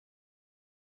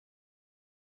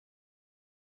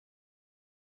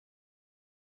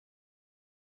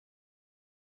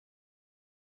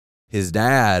his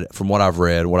dad, from what I've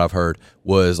read, what I've heard,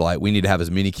 was like, we need to have as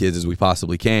many kids as we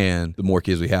possibly can. The more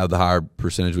kids we have, the higher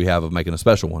percentage we have of making a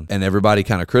special one. And everybody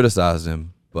kind of criticized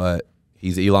him, but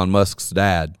he's Elon Musk's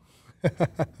dad.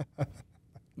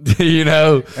 You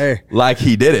know, Hey. like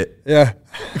he did it. Yeah.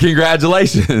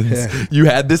 Congratulations. Yeah. You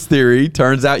had this theory.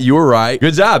 Turns out you were right.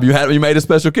 Good job. You made a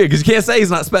special kid, because you can't say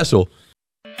he's not special.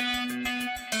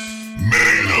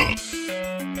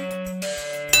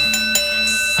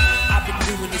 I've been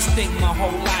doing this thing my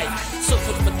whole life.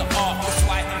 Suffered with the art, that's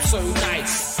why I'm so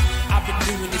nice. I've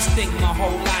been doing this thing my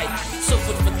whole life.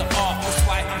 Suffered with the art, that's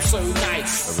why I'm so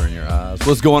nice. Over in your eyes.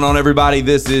 What's going on, everybody?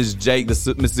 This is Jake,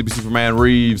 the Mississippi Superman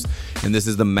Reeves, and this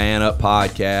is the Man Up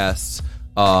Podcast.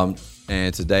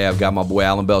 And today I've got my boy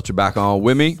Alan Belcher back on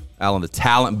with me. Alan, the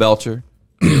Talent Belcher,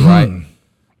 right?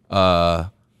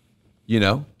 You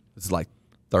know, it's like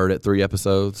three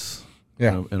episodes.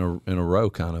 Yeah. in a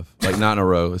row, kind of like not in a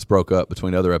row. It's broke up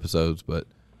between other episodes, but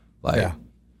like, Yeah.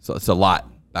 So it's a lot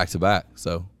back to back.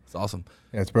 So it's awesome.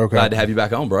 Yeah, it's broke Glad up. to have you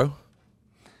back on, bro.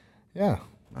 Yeah.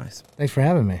 Nice. Thanks for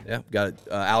having me. Yeah, got it.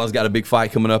 Alan's got a big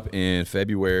fight coming up in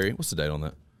February. What's the date on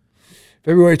that?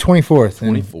 February 24th.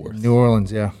 in 24th. New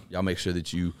Orleans, yeah. Y'all make sure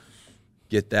that you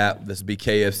get that. This will be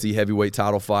KFC heavyweight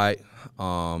title fight.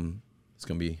 It's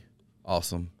gonna be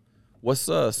awesome.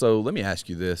 So let me ask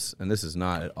you this, and this is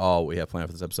not at all what we have planned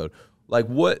for this episode. Like,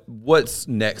 what's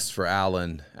next for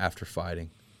Alan after fighting?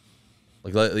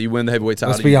 Like, you win the heavyweight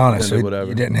title. Let's be honest. you whatever.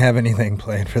 You didn't have anything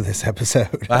planned for this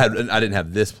episode. I didn't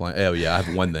have this plan. Oh yeah, I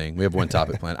have one thing. We have one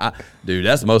topic planned. Dude,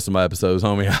 that's most of my episodes,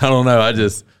 homie. I don't know. I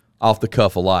just off the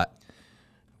cuff a lot.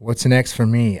 What's next for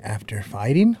me after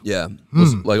fighting? Yeah,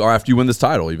 like, or after you win this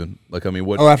title, even. Like, I mean,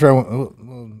 what? Oh, after I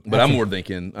But I'm more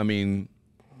thinking, I mean,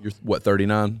 you're what,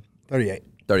 39? 38.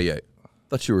 38.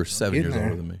 Thought you were 7 Getting years there.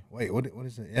 older than me. Wait, what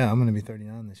is it? Yeah, I'm going to be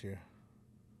 39 this year.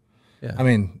 Yeah. I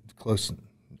mean, close.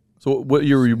 So what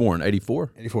year were you born?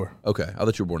 84? 84. Okay. I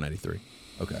thought you were born 83.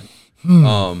 Okay.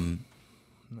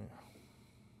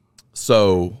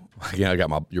 So again, I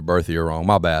got your birth year wrong.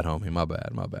 My bad, homie. My bad.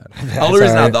 The only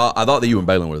reason all right. I thought that you and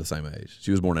Balin were the same age.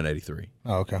 She was born in 83.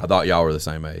 Oh, okay. I thought y'all were the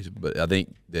same age, but I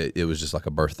think that it was just like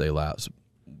a birthday lapse.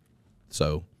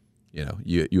 So, you know,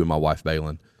 you and my wife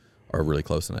Balin are really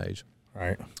close in age.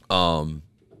 Right.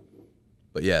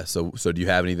 But yeah, so do you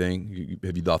have anything?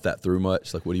 Have you thought that through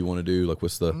much? Like, what do you want to do? Like,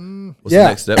 what's the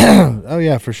next step? Oh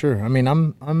yeah, for sure. I mean,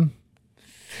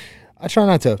 I try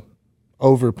not to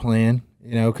over plan,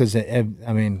 you know, because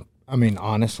I mean,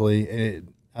 honestly,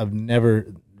 I've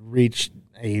never reached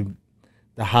the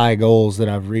high goals that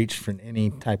I've reached for any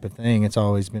type of thing. It's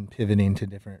always been pivoting to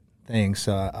different things.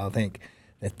 So I think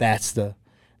that's the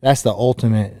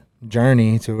ultimate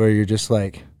journey to where you're just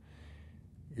kind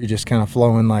of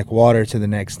flowing like water to the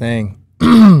next thing.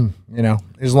 You know,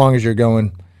 as long as you're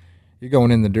going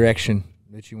in the direction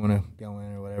that you want to go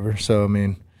in or whatever. So I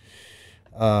mean,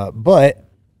 but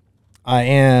I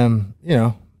am, you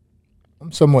know,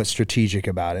 I'm somewhat strategic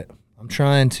about it. I'm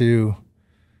trying to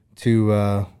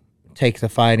take the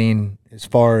fighting as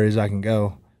far as I can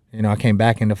go. You know, I came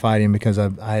back into fighting because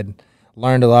I had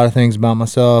learned a lot of things about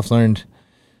myself, learned,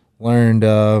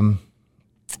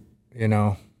 you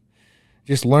know,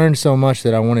 just learned so much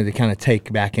that I wanted to kind of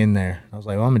take back in there. I was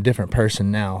like, well, I'm a different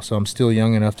person now, so I'm still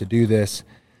young enough to do this.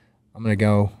 I'm going to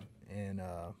go and,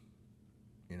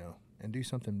 you know, and do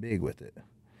something big with it.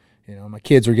 You know, my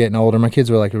kids were getting older. My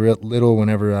kids were like little when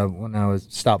I was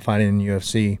stopped fighting in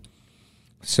UFC.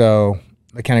 So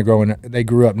they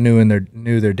grew up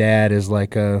knew their dad as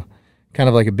like a kind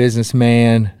of like a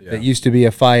businessman that used to be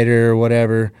a fighter or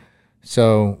whatever.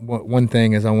 So one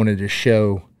thing is I wanted to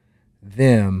show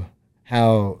them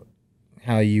how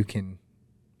you can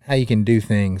do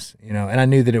things, you know. And I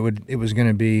knew that it was going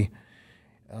to be,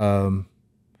 you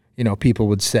know, people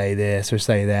would say this or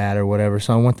say that or whatever.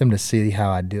 So I want them to see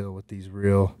how I deal with these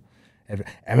real.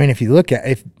 I mean, if you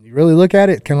really look at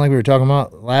it, kind of like we were talking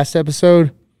about last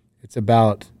episode, it's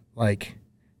about like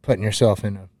putting yourself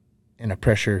in a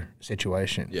pressure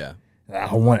situation. Yeah.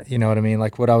 You know what I mean?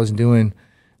 Like what I was doing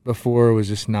before was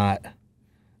just not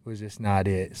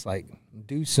it. It's like,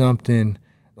 do something.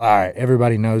 All right,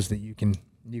 everybody knows that you can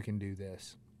do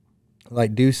this.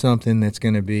 Like, do something that's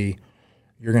going to be,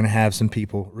 you're going to have some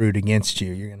people root against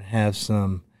you. You're going to have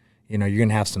some, you know, you're going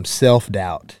to have some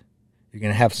self-doubt. You're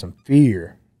going to have some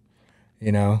fear,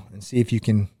 you know, and see if you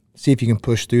can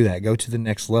push through that. Go to the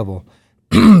next level.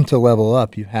 To level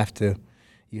up, you have to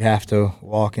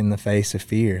walk in the face of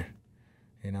fear,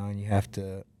 you know, and you have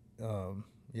to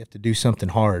do something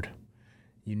hard.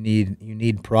 You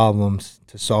need problems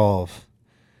to solve,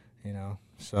 you know.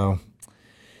 So,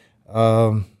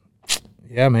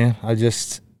 yeah, man.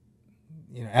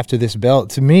 after this belt,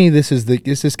 to me, this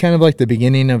is kind of like the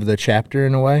beginning of the chapter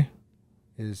in a way.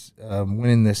 Is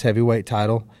winning this heavyweight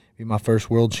title, be my first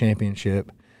world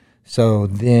championship. So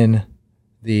then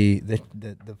the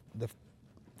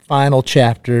final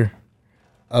chapter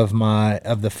of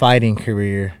the fighting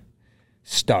career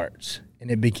starts,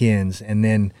 and it begins, and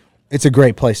then it's a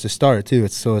great place to start too.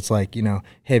 It's like,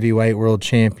 heavyweight world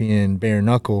champion, bare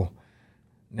knuckle.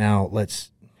 Now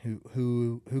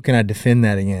who can I defend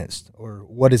that against, or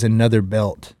what is another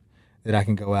belt that I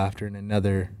can go after in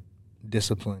another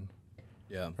discipline?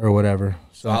 Yeah. Or whatever.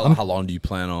 So how long do you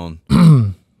plan on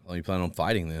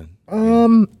fighting then?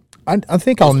 I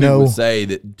think I'll Most people know. would say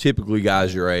that typically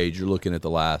guys your age, you're looking at the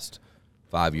last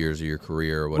 5 years of your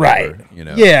career or Right.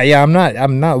 whatever. Yeah. I'm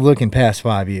not looking past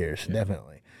 5 years. Yeah.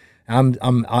 Definitely. I'm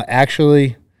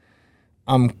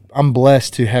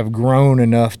blessed to have grown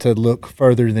enough to look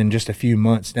further than just a few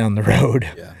months down the road.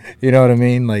 Yeah. You know what I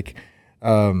mean? Like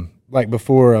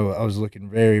before, I was looking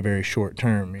very, very short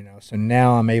term. So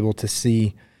now I'm able to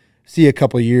see a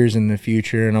couple of years in the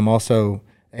future, and I'm also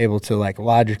able to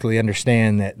logically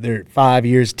understand that 5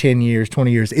 years, 10 years,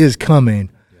 20 years is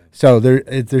coming. Yeah. So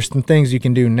there's some things you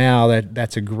can do now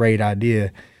that's a great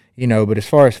idea, But as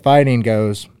far as fighting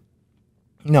goes,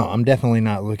 no, I'm definitely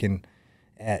not looking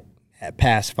at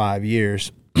past 5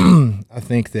 years. I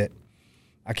think that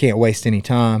I can't waste any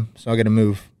time, so I got to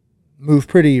move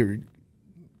pretty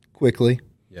quickly.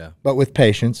 Yeah. But with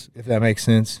patience, if that makes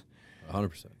sense.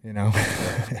 100%.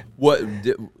 What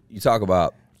you talk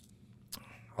about?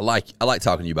 I like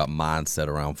talking to you about mindset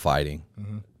around fighting.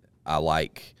 Mm-hmm. I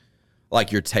like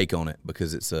your take on it,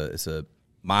 because it's a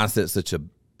mindset, such a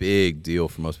big deal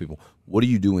for most people. What are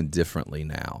you doing differently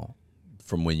now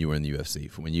from when you were in the UFC?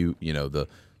 From when the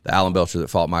Alan Belcher that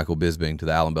fought Michael Bisping to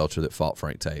the Alan Belcher that fought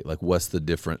Frank Tate? What's the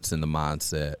difference in the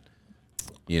mindset?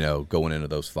 Going into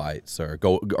those fights,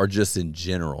 or just in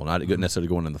general, not necessarily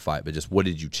going in the fight, but just what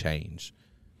did you change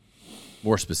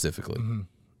more specifically?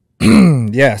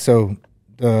 Mm-hmm. Yeah. So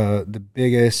the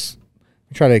biggest,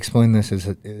 I try to explain this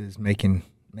is making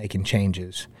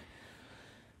changes.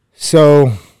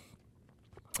 So,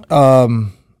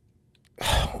 one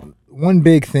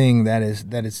big thing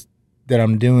that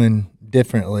I'm doing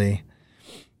differently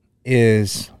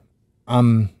is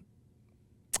I'm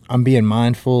being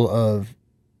mindful of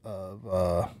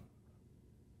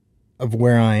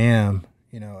where I am.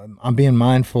 I'm being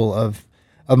mindful of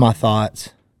my thoughts,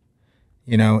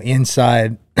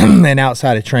 inside and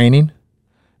outside of training,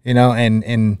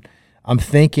 and I'm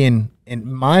thinking, and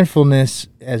mindfulness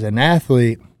as an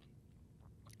athlete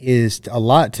is a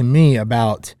lot to me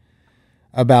about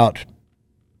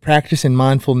practicing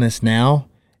mindfulness now.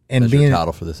 And That's being your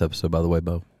title for this episode, by the way,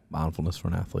 Bo. Mindfulness for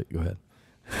an athlete. Go ahead.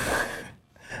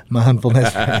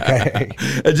 Mindfulness. Okay.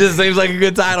 It just seems like a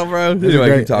good title, bro.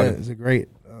 Anyway, keep talking. It's a great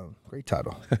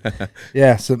title.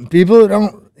 Yeah. So people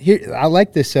don't hear. I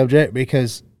like this subject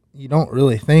because you don't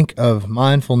really think of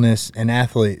mindfulness and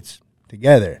athletes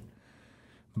together,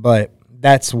 but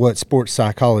that's what sports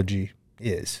psychology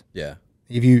is. Yeah.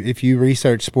 If you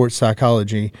research sports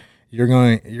psychology, you're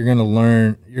going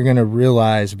to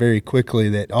realize very quickly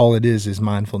that all it is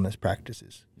mindfulness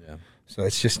practices. Yeah. So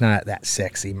it's just not that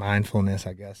sexy mindfulness,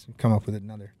 I guess. Come up with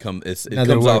another. It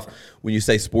comes off, when you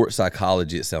say sports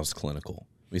psychology, it sounds clinical.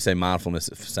 When you say mindfulness,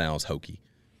 it sounds hokey.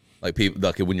 Like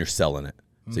when you're selling it.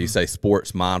 So you say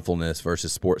sports mindfulness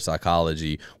versus sports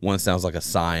psychology. One sounds like a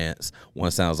science.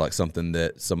 One sounds like something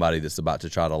that somebody that's about to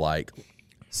try to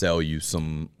sell you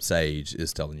some sage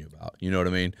is telling you about. You know what I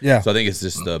mean? Yeah. So I think it's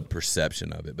just the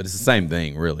perception of it, but it's the same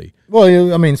thing, really.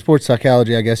 Well, I mean, sports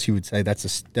psychology, I guess you would say that's a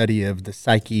study of the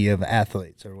psyche of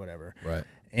athletes or whatever. Right.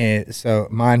 And so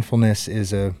mindfulness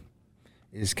is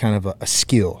kind of a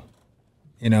skill.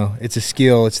 It's a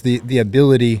skill. It's the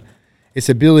ability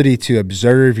to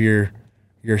observe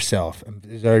yourself,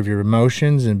 observe your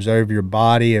emotions, observe your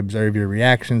body, observe your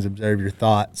reactions, observe your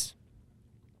thoughts,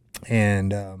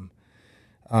 and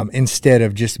instead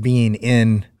of just being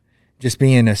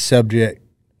a subject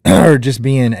or just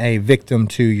being a victim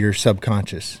to your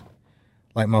subconscious,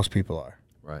 like most people are.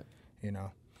 Right.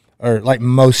 Or like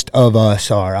most of us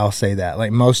are. I'll say that.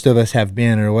 Like most of us have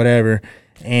been, or whatever.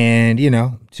 And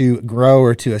to grow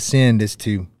or to ascend is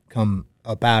to come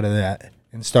up out of that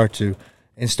and start to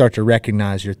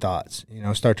recognize your thoughts.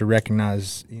 Start to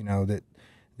recognize that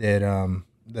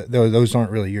those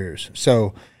aren't really yours.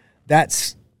 So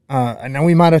that's. I know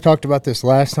we might have talked about this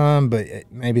last time, but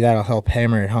maybe that'll help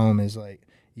hammer it home. Is like,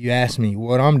 you asked me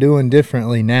what I'm doing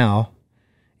differently now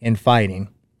in fighting,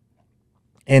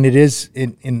 and it is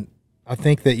in. I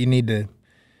think that you need to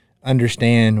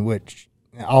understand, which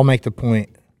I'll make the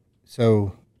point.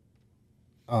 So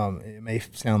it may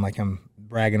sound like I'm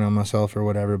bragging on myself or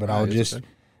whatever, but I'll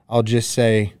just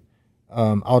say,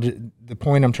 the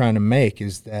point I'm trying to make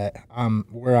is that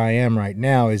where I am right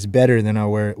now is better than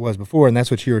where it was before, and that's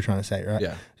what you were trying to say, right?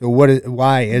 Yeah. So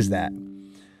why is that?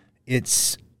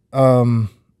 It's or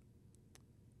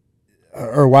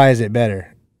why is it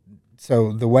better?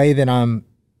 So the way that I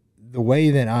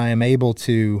am able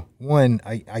to, one,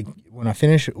 when I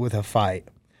finish with a fight,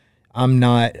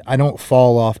 I don't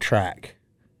fall off track.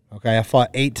 Okay, I fought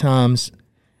 8 times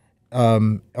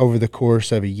over the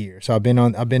course of a year. So I've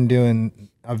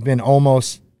been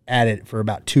almost at it for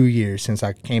about 2 years since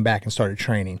I came back and started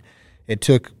training. It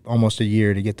took almost a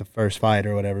year to get the first fight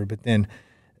or whatever, but then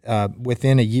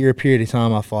within a year period of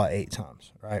time, I fought 8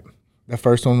 times, right? The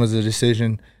first one was a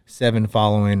decision, 7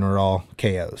 following were all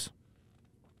KOs.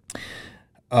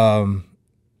 After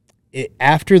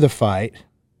the fight,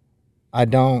 I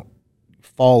don't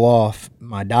fall off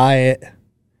my diet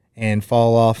and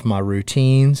fall off my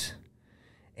routines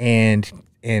and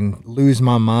lose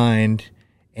my mind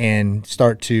and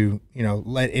start to,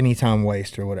 let any time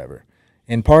waste or whatever.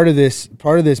 And part of this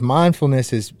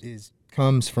mindfulness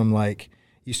comes from, like,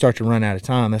 you start to run out of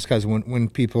time. That's because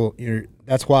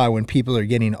that's why when people are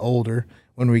getting older,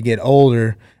 when we get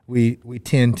older, we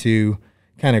tend to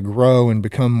kind of grow and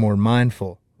become more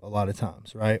mindful a lot of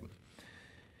times, right?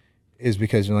 Is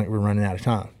because we're running out of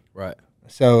time. Right.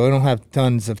 So I don't have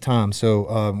tons of time.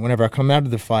 So whenever I come out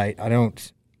of the fight, I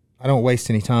don't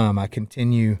waste any time. I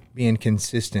continue being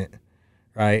consistent,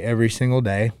 right, every single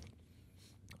day.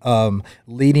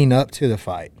 Leading up to the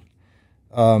fight,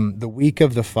 the week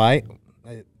of the fight,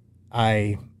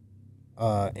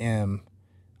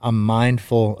 I'm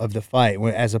mindful of the fight,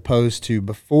 as opposed to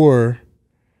before.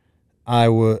 I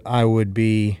would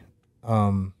be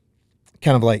kind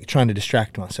of like trying to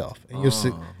distract myself. And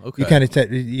okay. You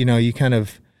kind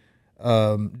of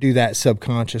do that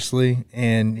subconsciously,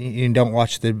 and you don't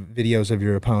watch the videos of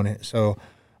your opponent. So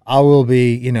I will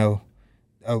be,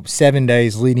 7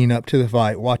 days leading up to the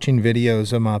fight, watching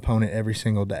videos of my opponent every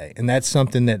single day. And that's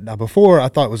something that before I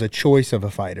thought was a choice of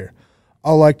a fighter.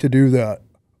 I like to do that.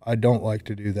 I don't like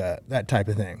to do that type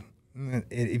of thing.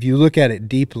 If you look at it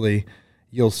deeply,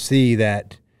 you'll see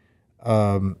that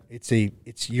you're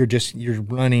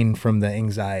running from the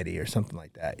anxiety or something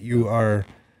like that. You are,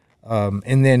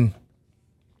 and then,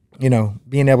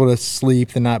 being able to sleep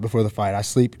the night before the fight. I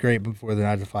sleep great before the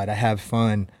night of the fight. I have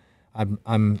fun.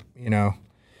 I'm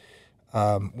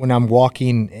when I'm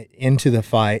walking into the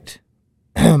fight,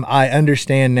 I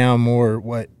understand now more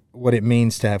what it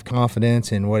means to have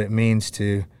confidence and what it means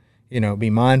to, be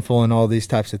mindful and all these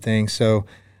types of things. So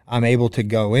I'm able to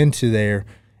go into there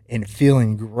and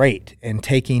feeling great and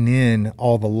taking in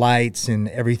all the lights and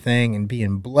everything and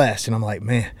being blessed. And I'm like,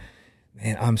 man,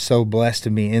 I'm so blessed to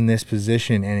be in this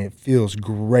position, and it feels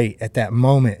great at that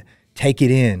moment. Take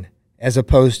it in, as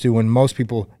opposed to when most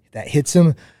people, that hits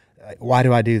them, why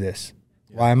do I do this?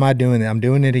 Why am I doing it? I'm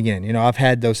doing it again. I've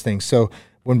had those things. So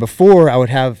when before I would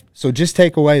have, so just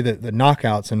take away the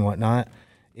knockouts and whatnot,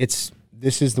 this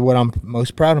is what I'm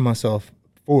most proud of myself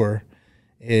for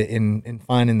in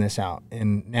finding this out.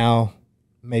 And now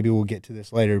maybe we'll get to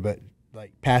this later, but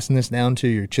like passing this down to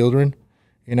your children,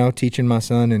 teaching my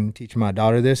son and teaching my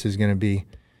daughter this is going to be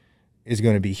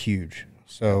huge.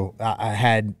 So I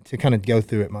had to kind of go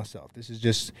through it myself. This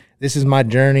is my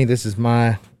journey. This is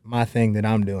my thing that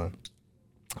I'm doing.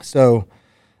 So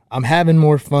I'm having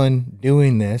more fun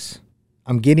doing this.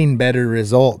 I'm getting better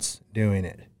results doing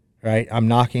it, right? I'm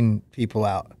knocking people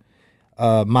out.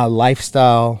 My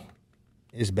lifestyle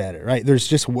is better, right? There's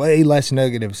just way less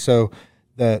negatives. So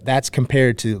that's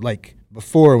compared to like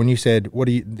before when you said, what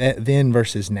do you, then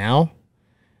versus now?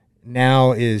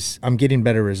 Now is I'm getting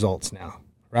better results now,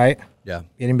 right? Yeah.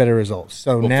 Getting better results.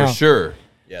 So now. For sure.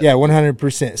 Yeah,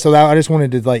 100%. So I just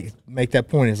wanted to like make that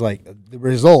point, is like the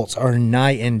results are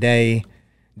night and day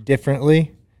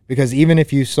differently, because even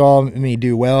if you saw me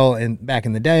do well back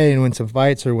in the day and win some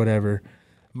fights or whatever,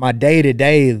 my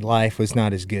day-to-day life was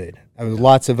not as good. I was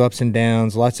lots of ups and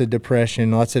downs, lots of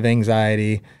depression, lots of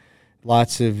anxiety,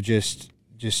 lots of just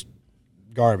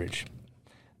garbage.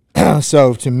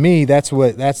 So to me, that's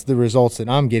the results that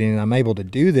I'm getting. I'm able to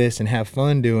do this and have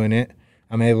fun doing it.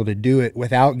 I'm able to do it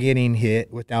without getting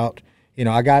hit, without,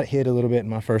 I got hit a little bit in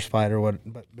my first fight or what,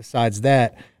 but besides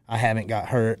that, I haven't got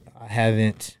hurt. I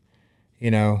haven't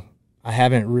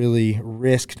really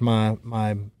risked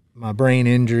my brain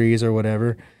injuries or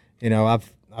whatever.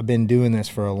 I've been doing this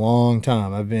for a long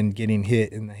time. I've been getting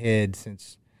hit in the head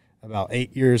since about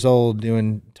 8 years old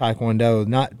doing Taekwondo,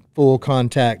 not full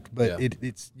contact, but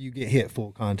it's you get hit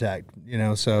full contact,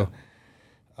 so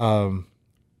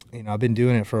I've been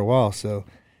doing it for a while, so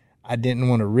I didn't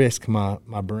want to risk my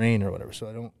brain or whatever.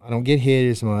 So I don't get hit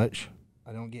as much.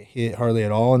 I don't get hit hardly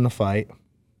at all in the fight,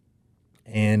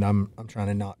 and I'm trying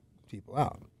to knock people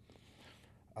out.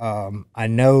 I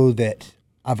know that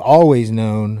I've always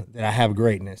known that I have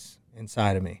greatness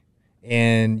inside of me,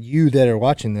 and you that are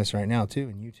watching this right now too,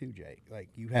 and you too, Jake. Like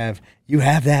you have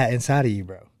that inside of you,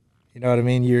 bro. You know what I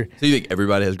mean? So you think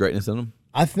everybody has greatness in them?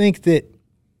 I think that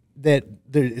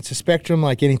it's a spectrum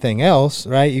like anything else,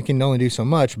 right? You can only do so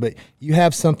much, but you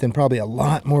have something probably a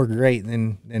lot more great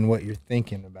than what you're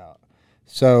thinking about.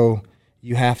 So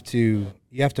you have to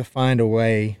find a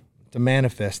way to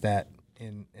manifest that,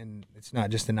 and it's not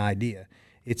just an idea;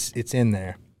 it's in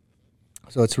there.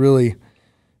 So it's really,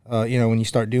 when you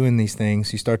start doing these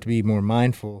things, you start to be more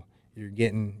mindful.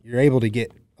 You're able to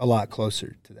get a lot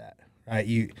closer to that,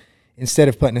 right? Instead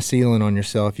of putting a ceiling on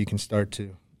yourself, you can start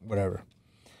to whatever.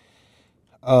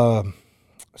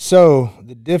 So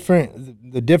the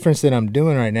difference that I'm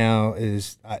doing right now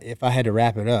is, if I had to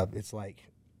wrap it up, it's like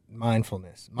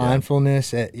mindfulness.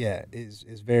 Mindfulness,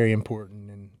 is very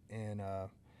important. And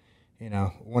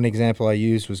one example I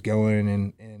used was going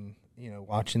and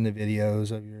watching the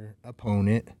videos of your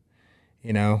opponent.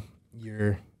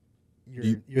 You're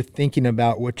thinking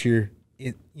about what you're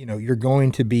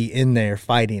going to be in there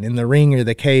fighting in the ring or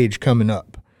the cage coming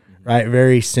up, right?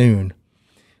 Very soon.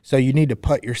 So you need to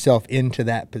put yourself into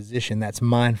that position. That's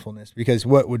mindfulness, because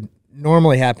what would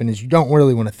normally happen is you don't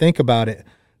really want to think about it.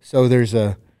 So there's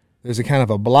a kind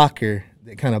of a blocker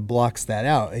that kind of blocks that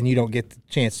out, and you don't get the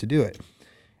chance to do it.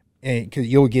 And because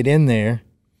you'll get in there,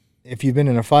 if you've been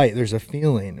in a fight, there's a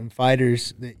feeling. And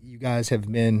fighters that you guys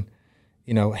have been,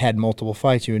 had multiple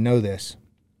fights, you would know this.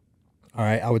 All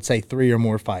right, I would say 3 or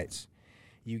more fights.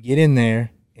 You get in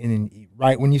there, and then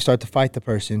right when you start to fight the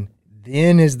person,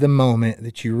 then is the moment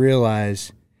that you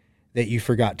realize that you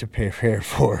forgot to prepare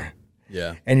for.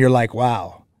 Yeah. And you're like,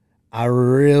 wow, I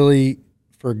really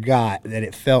forgot that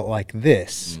it felt like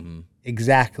this. Mm-hmm.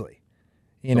 Exactly.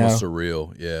 Almost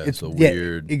surreal. Yeah. It's a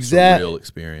weird, surreal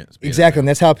experience. Exactly. And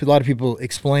that's how a lot of people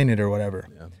explain it or whatever.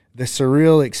 Yeah. The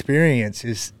surreal experience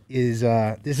is this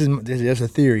is a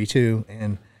theory too.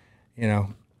 And,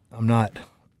 I'm not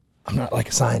like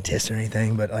a scientist or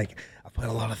anything, but like I put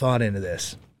a lot of thought into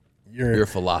this. You're a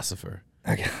philosopher.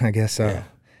 I guess so. Yeah.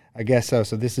 I guess so.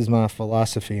 So this is my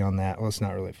philosophy on that. Well, it's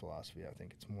not really philosophy. I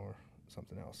think it's more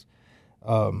something else.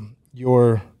 I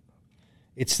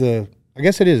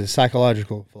guess it is a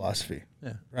psychological philosophy.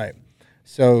 Yeah. Right.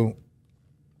 So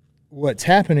what's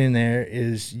happening there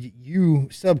is you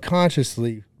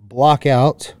subconsciously block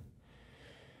out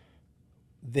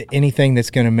anything that's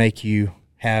going to make you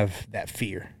have that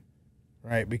fear.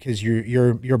 Right, because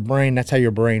your brain, that's how your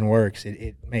brain works.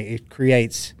 It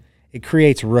creates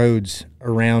roads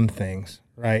around things,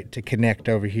 right, to connect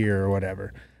over here or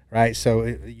whatever, right? So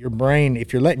your brain,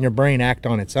 if you're letting your brain act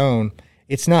on its own,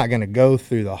 it's not going to go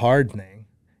through the hard thing.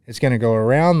 It's going to go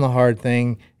around the hard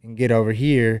thing and get over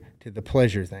here to the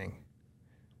pleasure thing.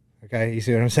 Okay, you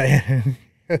see what I'm saying?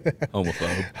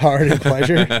 Homophobe. Hard and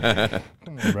pleasure.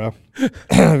 Come on, bro.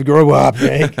 Grow up,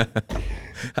 Jake.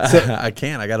 So, I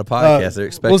can't. I got a podcast. They're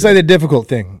expecting. We'll say the difficult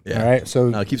thing. Yeah. All right. So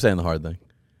no, keep saying the hard thing.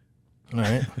 All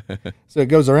right. So it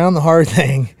goes around the hard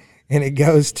thing, and it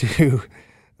goes to,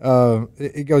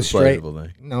 it goes straight.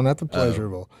 Thing. No, not the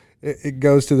pleasurable. It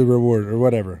goes to the reward or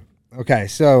whatever. Okay.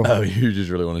 So. Oh, you just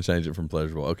really want to change it from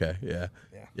pleasurable. Okay. Yeah.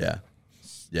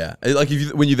 Like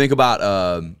when you think about,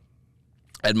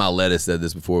 Ed Miletus said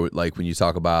this before. Like when you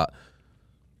talk about.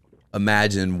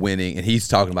 Imagine winning, and he's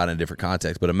talking about it in a different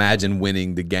context, but imagine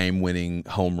winning the game-winning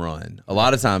home run. A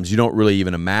lot of times you don't really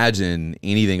even imagine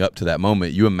anything up to that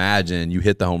moment. You imagine you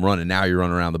hit the home run, and now you're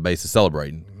running around the bases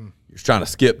celebrating. Mm-hmm. You're trying to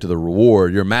skip to the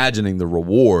reward. You're imagining the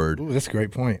reward. Ooh, that's a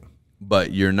great point.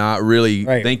 But you're not really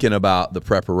thinking about the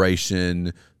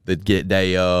preparation, the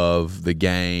day of, the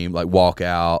game, like walk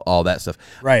out, all that stuff.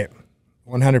 Right,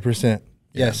 100%.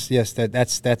 Yes,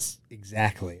 that's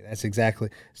exactly.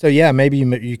 So yeah, maybe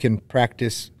you can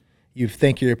practice. You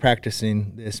think you're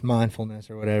practicing this mindfulness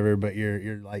or whatever, but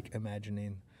you're like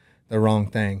imagining the wrong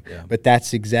thing. Yeah. But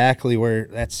that's exactly where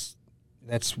that's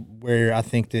where I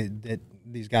think that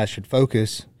these guys should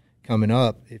focus coming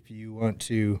up if you want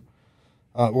to.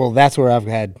 Well, that's where I've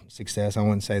had success. I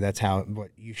wouldn't say that's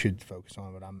what you should focus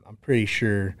on, but I'm pretty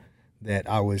sure that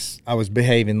I was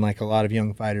behaving like a lot of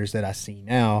young fighters that I see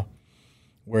now.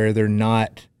 Where they're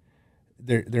not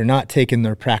taking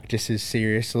their practices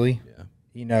seriously.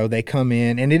 Yeah. They come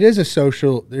in, and there is a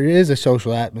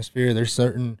social atmosphere. There's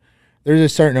certain there's a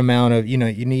certain amount of, you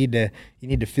need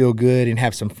to feel good and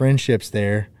have some friendships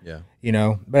there.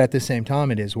 Yeah. But at the same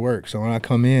time, it is work. So when I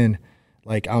come in,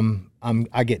 like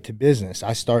I get to business.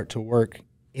 I start to work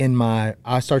on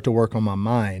my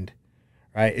mind,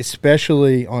 right?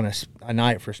 Especially on a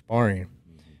night for sparring.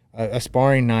 A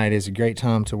sparring night is a great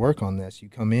time to work on this. You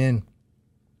come in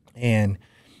and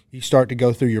you start to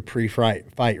go through your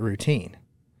pre-fight routine,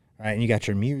 right? And you got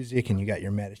your music and you got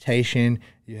your meditation.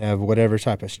 You have whatever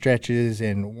type of stretches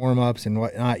and warm-ups and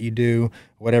whatnot you do,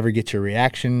 whatever gets your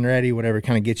reaction ready, whatever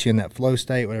kind of gets you in that flow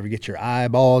state, whatever gets your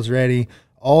eyeballs ready,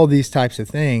 all these types of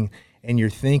things. And you're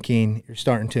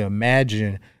starting to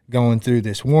imagine going through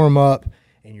this warm-up,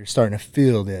 and you're starting to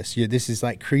feel this. This is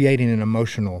like creating an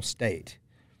emotional state,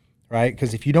 right?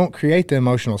 Because if you don't create the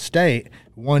emotional state,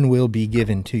 one will be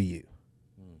given to you.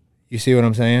 You see what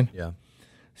I'm saying? Yeah.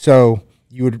 So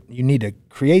you need to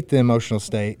create the emotional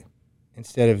state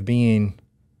instead of being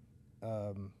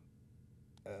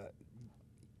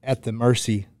at the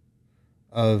mercy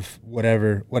of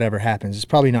whatever happens. It's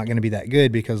probably not going to be that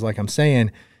good because, like I'm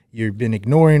saying, you've been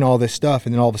ignoring all this stuff,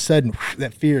 and then all of a sudden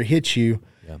that fear hits you,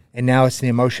 and now it's the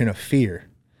emotion of fear.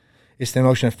 It's the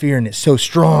emotion of fear, and it's so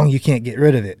strong you can't get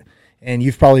rid of it. And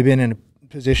you've probably been in a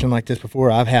position like this before.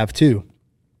 I have too.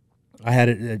 I had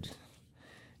it.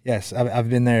 Yes, I've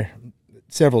been there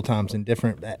several times in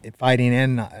different fighting,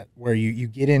 and where you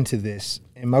get into this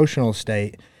emotional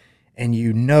state, and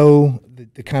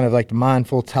the kind of like the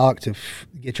mindful talk to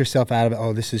get yourself out of it.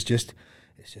 Oh, it's just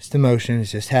emotion.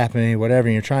 It's just happening, whatever.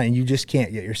 And you just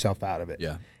can't get yourself out of it.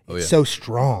 Yeah. It's so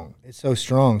strong. It's so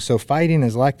strong. So fighting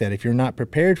is like that. If you're not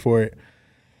prepared for it,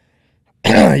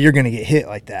 you're going to get hit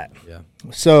like that. Yeah.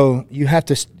 So you have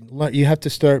to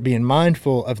start being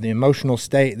mindful of the emotional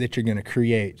state that you're going to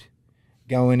create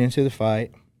going into the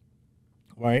fight,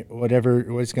 right? What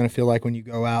it's going to feel like when you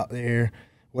go out there,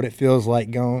 what it feels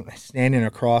like standing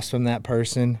across from that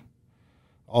person,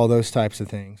 all those types of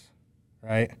things,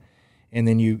 right? And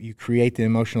then you create the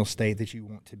emotional state that you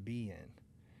want to be in,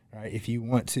 right?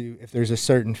 If there's a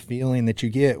certain feeling that you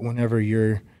get whenever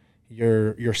you're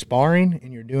sparring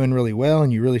and you're doing really well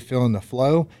and you're really feeling the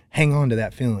flow, hang on to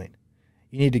that feeling.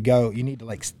 You need to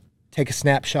like take a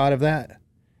snapshot of that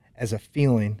as a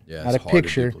feeling, not a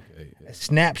picture, a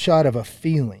snapshot of a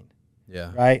feeling.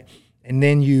 Yeah. Right? And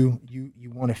then you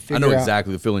want to figure out. I know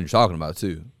exactly the feeling you're talking about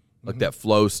too. Like that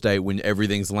flow state when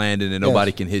everything's landing and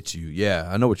nobody can hit you. Yeah,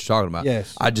 I know what you're talking about.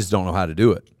 Yes. I just don't know how to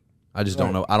do it. I just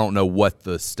don't know. I don't know what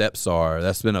the steps are.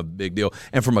 That's been a big deal.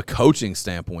 And from a coaching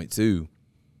standpoint too,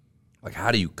 like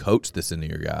how do you coach this into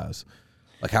your guys?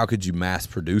 Like how could you mass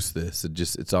produce this? It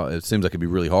seems like it'd be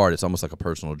really hard. It's almost like a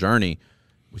personal journey,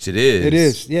 which it is. It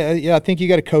is. Yeah. I think you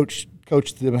got to coach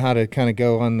them how to kind of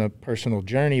go on the personal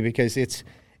journey, because it's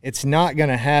not going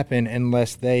to happen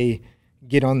unless they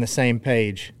get on the same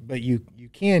page. But you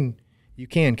can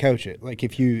coach it. Like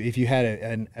if you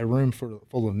had a room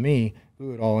full of me, we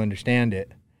would all understand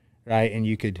it, right? And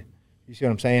you see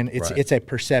what I'm saying? It's a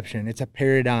perception. It's a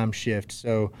paradigm shift.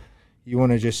 So you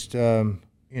want to just kind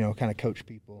of coach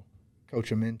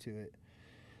them into it,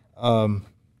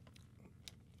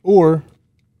 or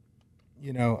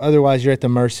otherwise you're at the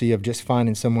mercy of just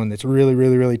finding someone that's really,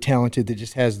 really, really talented that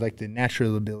just has like the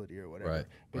natural ability or whatever. Right.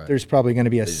 But there's probably going to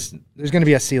be a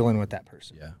ceiling with that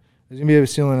person. Yeah. There's going to be a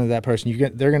ceiling with that person.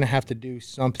 They're going to have to do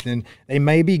something. They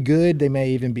may be good, they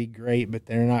may even be great, but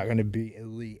they're not going to be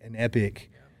elite and epic.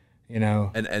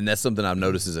 And that's something I've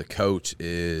noticed as a coach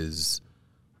is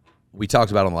we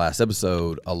talked about on the last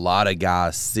episode. A lot of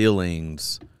guys'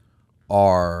 ceilings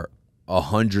are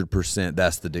 100%.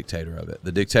 That's the dictator of it.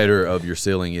 The dictator of your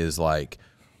ceiling is like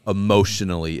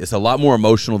emotionally. It's a lot more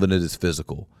emotional than it is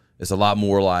physical. It's a lot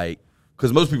more like,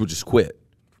 because most people just quit.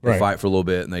 They fight for a little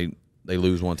bit and they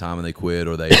lose one time and they quit,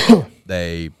 or they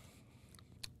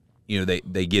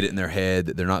get it in their head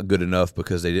that they're not good enough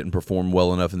because they didn't perform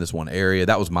well enough in this one area.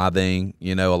 That was my thing.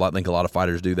 I think a lot of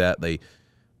fighters do that. They,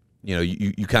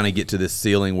 you kind of get to this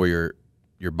ceiling where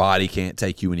your body can't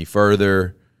take you any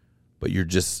further, but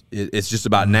it's just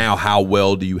about now how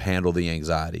well do you handle the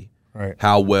anxiety? Right.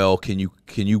 How well can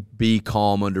you be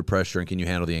calm under pressure, and can you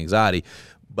handle the anxiety?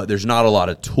 But there's not a lot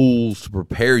of tools to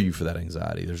prepare you for that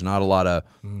anxiety. There's not a lot of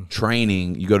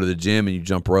training. You go to the gym and you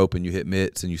jump rope and you hit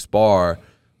mitts and you spar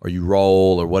or you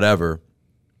roll or whatever.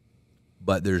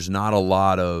 But there's not a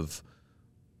lot of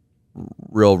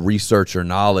real research or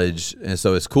knowledge. And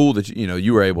so it's cool that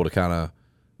you were able to kind of,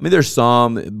 there's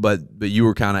some, but you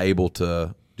were kind of able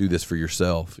to do this for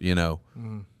yourself.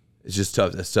 It's just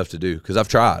tough. That's tough to do because I've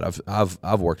tried.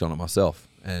 I've worked on it myself,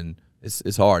 and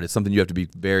It's hard. It's something you have to be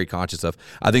very conscious of.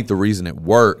 I think the reason it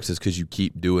works is because you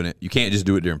keep doing it. You can't just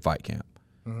do it during fight camp.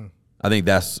 Mm-hmm. I think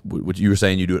that's what you were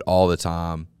saying. You do it all the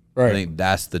time. Right. I think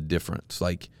that's the difference.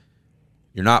 Like,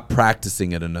 you're not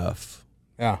practicing it enough.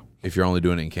 Yeah. If you're only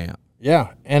doing it in camp.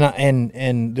 Yeah,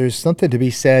 and there's something to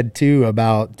be said too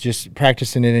about just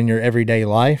practicing it in your everyday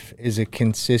life is a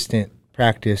consistent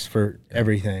practice for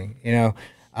everything. You know,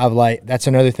 that's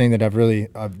another thing that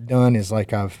I've done is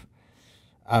like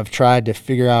I've tried to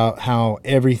figure out how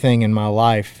everything in my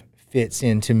life fits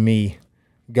into me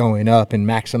going up and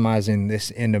maximizing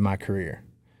this end of my career.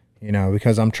 You know,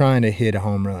 because I'm trying to hit a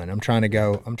home run. I'm trying to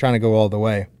go all the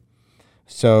way.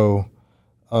 So,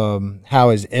 how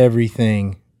is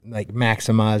everything like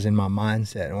maximizing my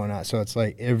mindset and whatnot? So it's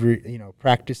like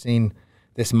practicing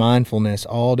this mindfulness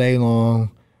all day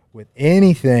long with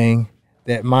anything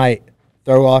that might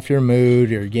throw off your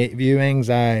mood or give you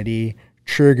anxiety,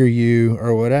 trigger you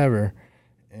or whatever.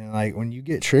 And like when you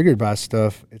get triggered by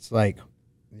stuff, it's like,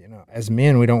 you know, as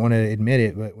men, we don't want to admit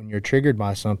it, but when you're triggered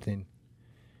by something,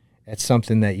 that's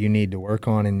something that you need to work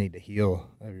on and need to heal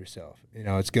of yourself. You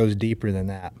know, it goes deeper than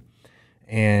that,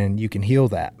 and you can heal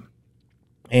that.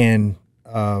 And,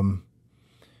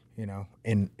 you know,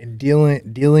 and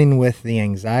dealing with the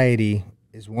anxiety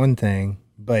is one thing,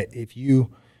 but if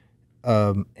you,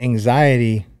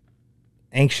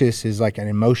 anxious is like an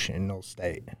emotional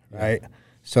state, right?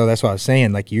 So that's what I was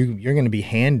saying. Like you're going to be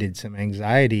handed some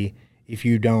anxiety if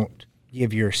you don't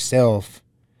give yourself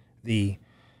the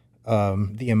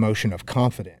emotion of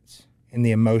confidence and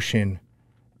the emotion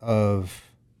of,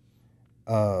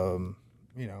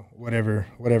 you know, whatever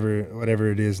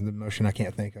it is, the emotion I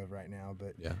can't think of right now,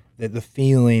 but the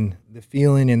feeling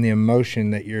and the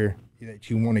emotion that you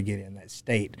want to get in, that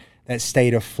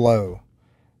state of flow,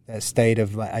 that state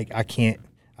of like, I can't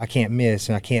miss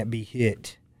and I can't be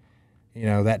hit, you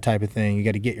know, that type of thing. You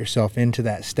got to get yourself into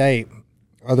that state.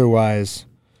 Otherwise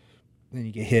then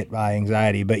you get hit by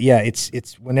anxiety. But yeah,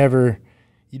 it's whenever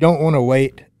you don't want to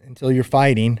wait until you're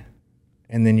fighting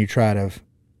and then you try to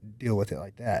deal with it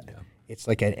like that. Yeah. It's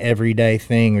like an everyday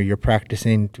thing where you're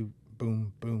practicing to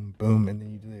boom, boom, boom, and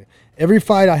then you do it. Every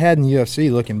fight I had in the UFC,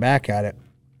 looking back at it,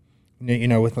 you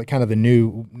know, with like kind of the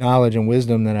new knowledge and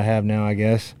wisdom that I have now, I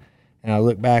guess, and I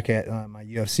look back at my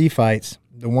UFC fights,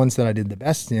 the ones that I did the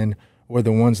best in were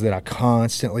the ones that I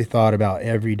constantly thought about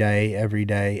every day, and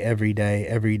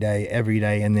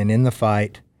then in the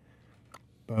fight,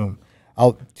 boom.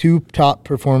 Two top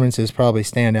performances probably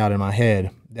stand out in my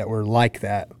head that were like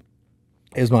that.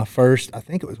 It was I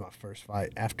think it was my first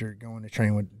fight after going to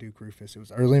train with Duke Roufus. It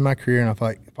was early in my career, and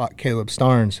I fought Caleb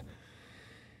Starnes.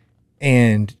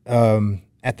 And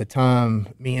at the time,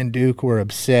 me and Duke were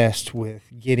obsessed with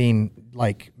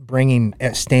bringing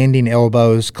standing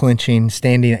elbows, clinching,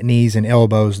 standing at knees and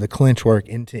elbows, the clinch work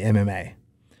into MMA,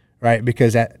 right?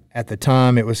 Because at the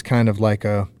time, it was kind of like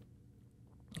I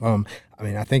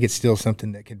think it's still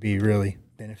something that could be really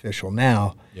beneficial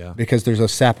now, because there's a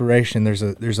separation, there's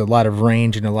a lot of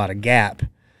range and a lot of gap,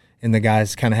 and the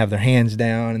guys kind of have their hands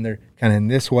down and they're kind of in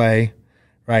this way,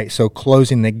 right? So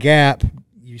closing the gap,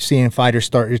 you seeing fighters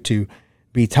start to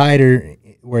be tighter,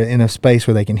 where in a space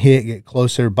where they can get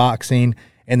closer, boxing,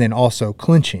 and then also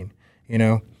clinching, you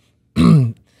know.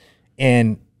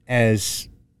 And as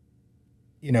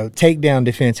you know, takedown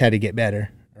defense had to get better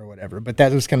or whatever, but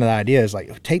that was kind of the idea, is like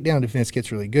if takedown defense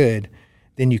gets really good,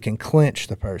 then you can clinch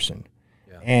the person.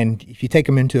 Yeah. And if you take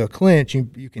them into a clinch,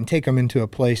 you can take them into a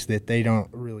place that they don't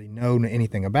really know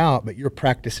anything about, but you're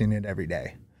practicing it every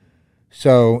day.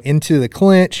 So into the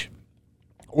clinch,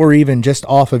 or even just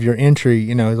off of your entry,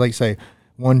 you know, like say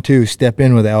 1-2, step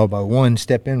in with the elbow, 1,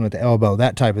 step in with the elbow,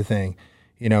 that type of thing,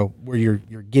 you know, where you're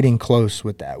getting close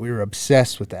with that. We were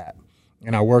obsessed with that.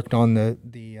 And I worked on the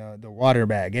water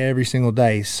bag every single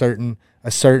day, a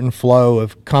certain flow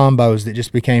of combos that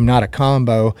just became not a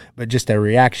combo, but just a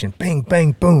reaction. Bang,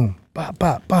 bang, boom, bop,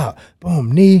 bop, bop, boom,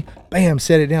 knee, bam,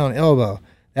 set it down, elbow,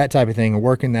 that type of thing, and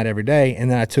working that every day. And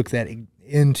then I took that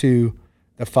into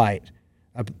the fight.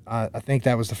 I think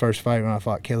that was the first fight when I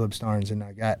fought Caleb Starnes, and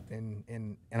I got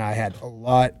and I had a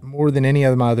lot more than any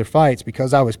of my other fights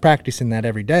because I was practicing that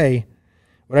every day.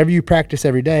 Whatever you practice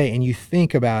every day and you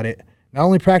think about it, not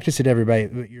only practice it every day,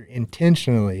 but you're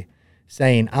intentionally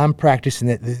saying, I'm practicing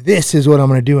it. This is what I'm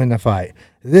going to do in the fight.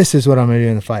 This is what I'm going to do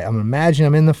in the fight. I'm going to imagine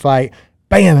I'm in the fight,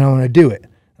 bam, and I'm going to do it.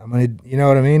 I'm going to, you know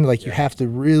what I mean? Like you have to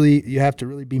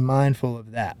really be mindful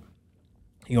of that.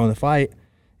 You go in the fight,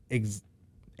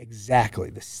 exactly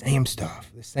the same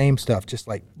stuff, just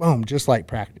like, boom, just like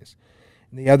practice.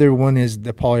 And the other one is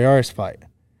the Pauliaris fight,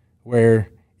 where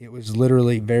It was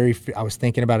literally I was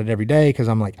thinking about it every day because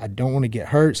I'm like, I don't want to get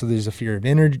hurt. So there's a fear of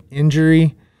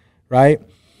injury, right?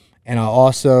 And I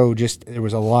also there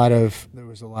was a lot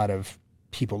of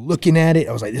people looking at it.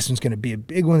 I was like, this one's going to be a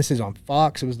big one. This is on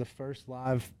Fox. It was the first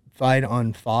live fight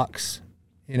on Fox,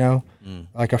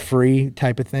 like a free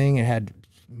type of thing. It had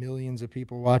millions of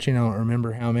people watching. I don't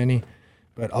remember how many,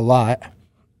 but a lot.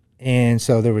 And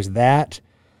so there was that.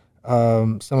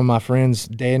 Some of my friends,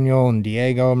 Daniel and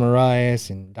Diego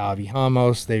Moraes and Davi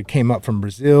Ramos, they came up from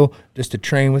Brazil just to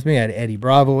train with me. I had Eddie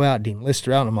Bravo out, Dean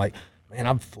Lister out, and I'm like, man,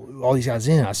 I flew all these guys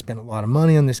in. I spent a lot of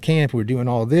money on this camp. We're doing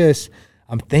all this.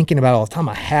 I'm thinking about it all the time.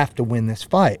 I have to win this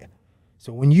fight.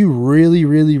 So when you really,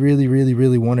 really, really, really,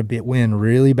 really want to win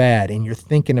really bad, and you're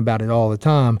thinking about it all the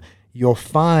time, you'll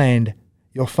find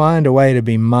a way to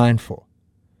be mindful.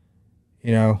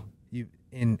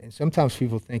 And sometimes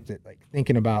people think that like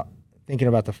thinking about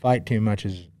the fight too much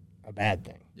is a bad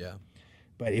thing. Yeah.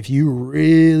 But if you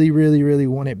really, really, really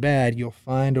want it bad, you'll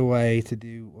find a way to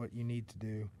do what you need to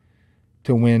do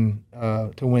to win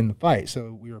the fight.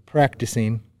 So we were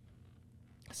practicing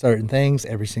certain things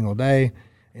every single day,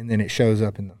 and then it shows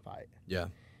up in the fight. Yeah.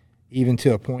 Even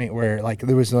to a point where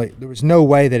there was no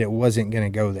way that it wasn't going to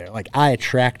go there. Like I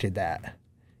attracted that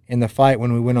in the fight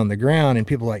when we went on the ground, and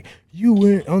people were like, you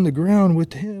went on the ground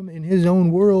with him in his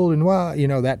own world, and why,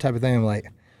 that type of thing. I'm like,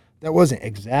 that wasn't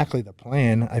exactly the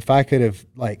plan. If I could have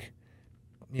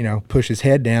pushed his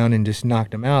head down and just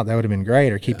knocked him out, that would have been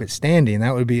great, or keep it standing.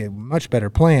 That would be a much better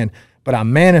plan. But I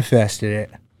manifested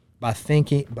it by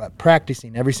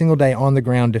practicing every single day on the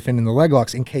ground, defending the leg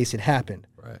locks in case it happened.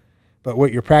 Right. But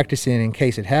what you're practicing in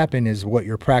case it happened is what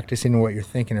you're practicing and what you're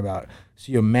thinking about.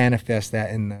 So you'll manifest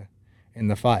that in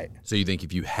the fight. So you think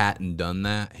if you hadn't done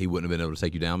that, he wouldn't have been able to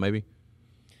take you down? Maybe.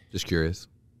 Just curious.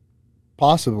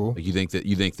 Possible. Like you think that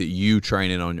you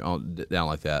training on down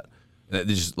like that.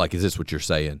 Just like, is this what you're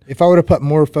saying? If I would have put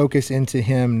more focus into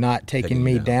him not taking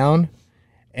me down,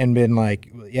 and been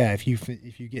like, yeah, if you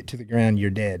get to the ground, you're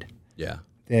dead. Yeah.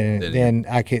 Then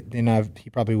he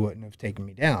probably wouldn't have taken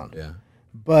me down. Yeah.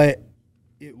 But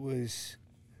it was,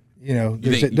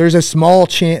 there's a small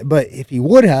chance. But if he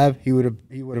would have, he would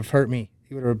have hurt me.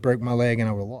 He would have broke my leg, and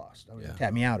I would have lost. I would have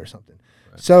tapped me out or something.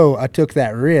 Right. So I took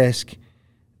that risk,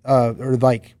 or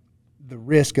like the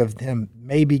risk of him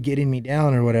maybe getting me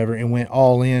down or whatever, and went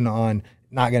all in on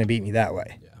not going to beat me that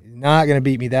way. Yeah. Not going to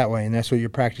beat me that way, and that's what you're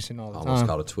practicing all the time. Almost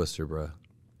called a twister, bro.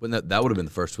 Wouldn't that would have been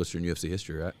the first twister in UFC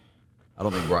history, right? I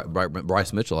don't think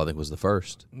Bryce Mitchell, I think, was the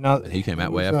first. No, and he came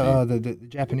out way after you. The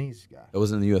Japanese guy. It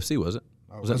wasn't in the UFC, was it?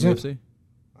 Was that in the UFC?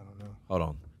 I don't know. Hold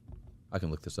on. I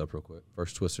can look this up real quick.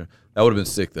 First twister. That would have been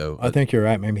sick, though. I think you're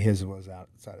right. Maybe his was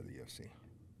outside of the UFC.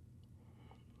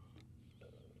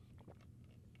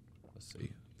 Let's see.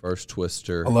 First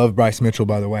twister. I love Bryce Mitchell,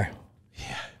 by the way.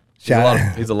 Yeah.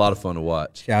 He's a lot of fun to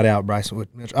watch. Shout out Bryce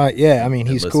Mitchell. Yeah, I mean,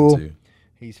 he's cool.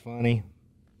 He's funny.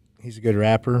 He's a good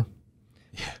rapper.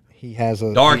 Yeah. He has a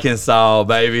Darkensaw,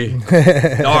 baby.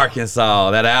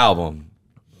 Darkensaw, that album.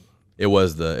 It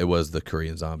was the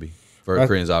Korean Zombie.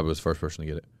 Korean Zombie was the first person to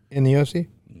get it. In the UFC?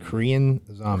 Korean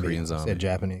Zombie. Korean Zombie. I said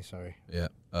Japanese, sorry. Yeah.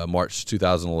 March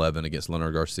 2011 against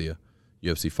Leonard Garcia.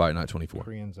 UFC Fight Night 24.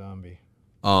 Korean Zombie.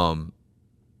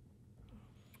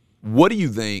 What do you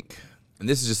think, and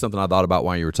this is just something I thought about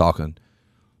while you were talking,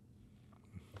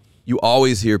 you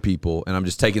always hear people, and I'm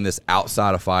just taking this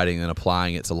outside of fighting and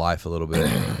applying it to life a little bit.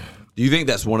 Do you think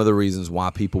that's one of the reasons why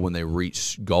people, when they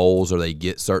reach goals or they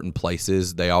get certain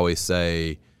places, they always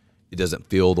say it doesn't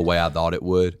feel the way I thought it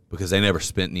would because they never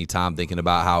spent any time thinking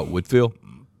about how it would feel?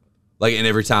 Like, and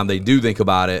every time they do think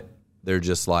about it, they're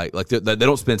just like they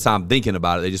don't spend time thinking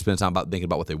about it. They just spend time thinking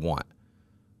about what they want.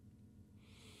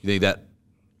 You think that?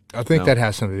 I think that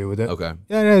has something to do with it. Okay.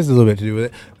 Yeah, it has a little bit to do with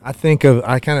it.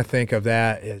 I kind of think of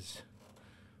that as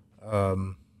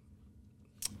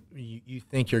you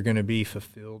think you're going to be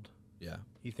fulfilled. Yeah.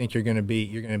 You think you're going to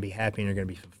be happy and you're going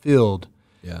to be fulfilled.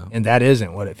 Yeah. And that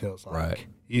isn't what it feels like. Right.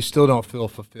 You still don't feel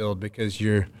fulfilled because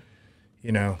you're,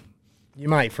 you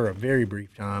might for a very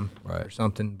brief time or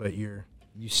something, but you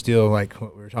still, like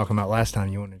what we were talking about last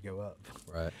time, you want to go up.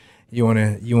 Right. You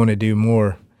want to do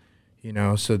more.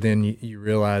 So then you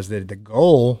realize that the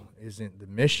goal isn't the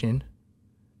mission,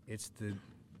 it's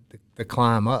the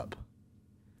climb up.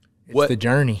 It's the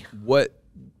journey. What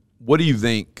do you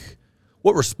think,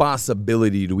 what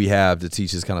responsibility do we have to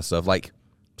teach this kind of stuff, like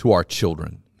to our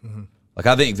children? Mm-hmm. Like,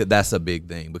 I think that's a big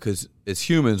thing because as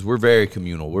humans, we're very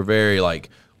communal. We're very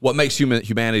what makes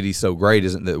humanity so great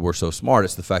isn't that we're so smart.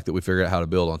 It's the fact that we figure out how to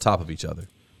build on top of each other,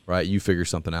 right? You figure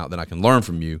something out, then I can learn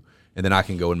from you, and then I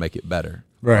can go and make it better.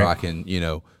 Right. Or I can,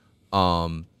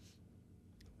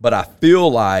 But I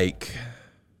feel like,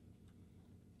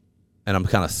 and I'm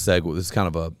kind of segue. This is kind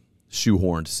of a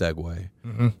shoehorned segue,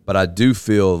 but I do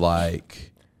feel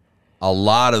like a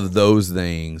lot of those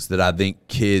things that I think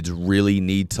kids really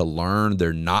need to learn,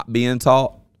 they're not being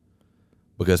taught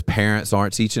because parents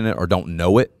aren't teaching it or don't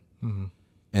know it.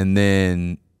 And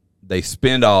then they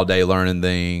spend all day learning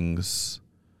things.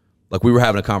 Like we were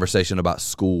having a conversation about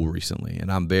school recently,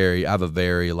 and I have a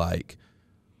very like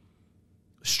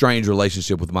strange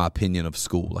relationship with my opinion of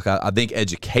school. Like I think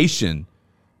education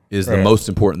is the most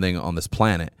important thing on this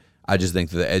planet. I just think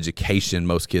that the education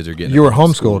most kids are getting. You were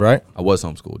homeschooled, right? I was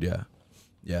homeschooled,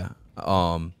 yeah.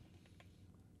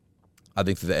 I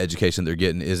think that the education they're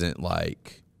getting isn't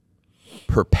like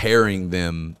preparing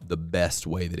them the best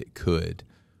way that it could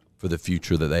for the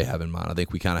future that they have in mind. I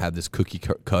think we kind of have this cookie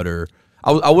cutter.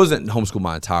 I wasn't homeschooled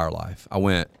my entire life. I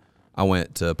went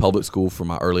to public school for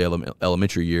my early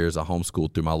elementary years. I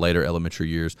homeschooled through my later elementary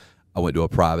years. I went to a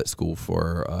private school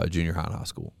for junior high and high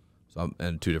school. So I'm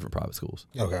in 2 different private schools.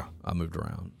 Okay. I moved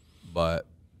around, but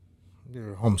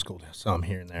you're homeschooled some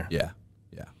here and there. Yeah.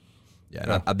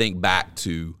 And I think back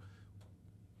to,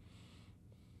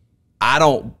 I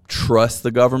don't trust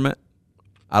the government.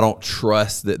 I don't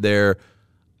trust that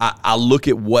I look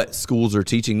at what schools are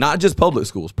teaching, not just public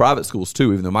schools, private schools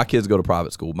too, even though my kids go to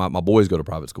private school. My boys go to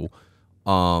private school.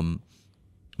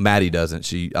 Maddie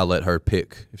doesn't. I let her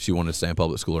pick if she wanted to stay in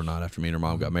public school or not after me and her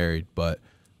mom got married. But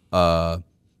the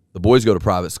boys go to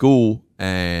private school,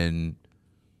 and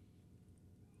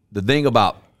the thing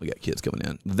about, we got kids coming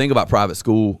in. The thing about private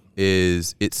school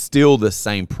is it's still the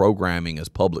same programming as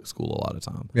public school a lot of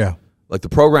time. Yeah. Like the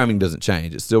programming doesn't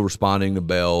change. It's still responding to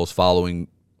bells, following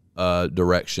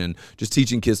direction, just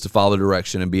teaching kids to follow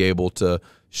direction and be able to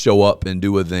show up and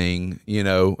do a thing,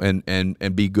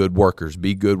 and be good workers,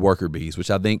 be good worker bees,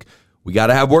 which I think we got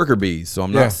to have worker bees. So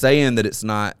I'm not saying that it's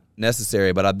not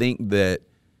necessary, but I think that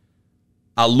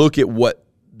I look at what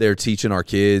they're teaching our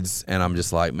kids and I'm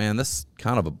just like, man, that's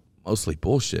kind of mostly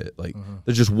bullshit. Like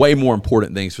there's just way more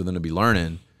important things for them to be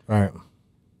learning. Right.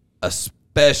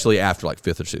 Especially after like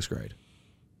 5th or 6th grade.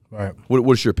 Right.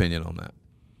 What's your opinion on that?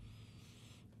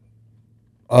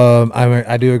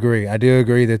 I do agree. I do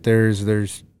agree that there's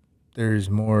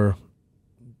more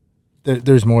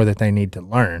that they need to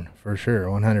learn for sure,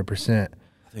 100%. I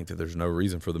think that there's no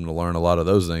reason for them to learn a lot of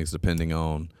those things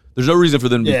there's no reason for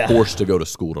them to be forced to go to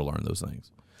school to learn those things.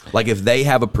 Like if they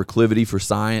have a proclivity for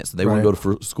science, they want to go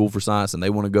to school for science and they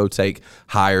want to go take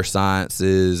higher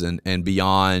sciences and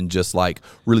beyond just like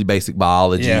really basic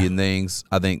biology and things.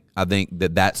 I think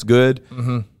that that's good.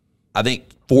 I think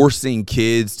forcing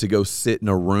kids to go sit in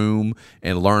a room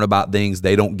and learn about things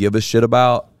they don't give a shit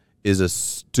about is a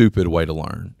stupid way to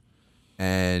learn.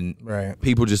 And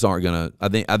people just aren't going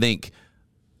to, I think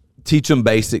teach them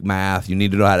basic math. You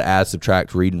need to know how to add,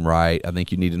 subtract, read, and write. I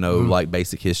think you need to know like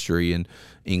basic history and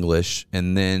English,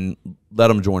 and then let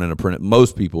them join an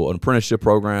apprenticeship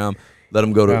program. Let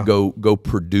them go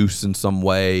produce in some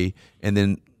way, and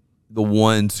then the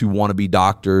ones who want to be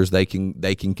doctors, they can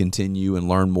continue and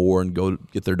learn more and go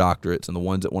get their doctorates, and the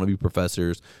ones that want to be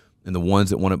professors, and the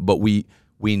ones that want to. But we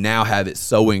now have it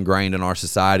so ingrained in our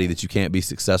society that you can't be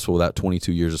successful without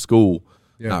 22 years of school.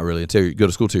 Not really, until you go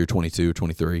to school till you're 22 or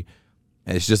 23.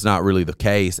 And it's just not really the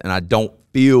case. And I don't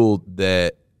feel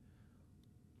that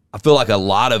 – I feel like a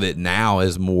lot of it now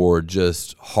is more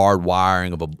just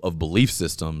hardwiring of belief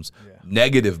systems,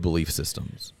 negative belief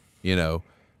systems,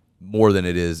 more than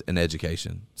it is in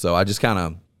education. So I just kind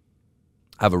of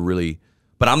have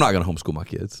but I'm not going to homeschool my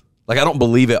kids. Like I don't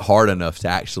believe it hard enough to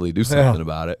actually do something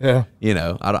about it. Yeah.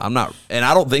 I'm not, and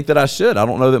I don't think that I should. I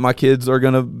don't know that my kids are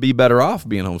going to be better off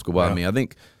being homeschooled by me. I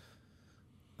think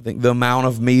the amount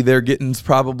of me they're getting is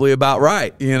probably about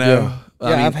right. Yeah,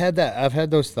 I've had that. I've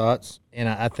had those thoughts, and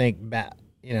I think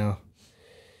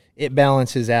it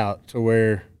balances out to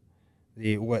where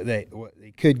what they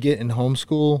could get in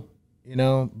homeschool,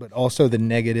 but also the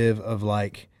negative of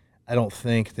like I don't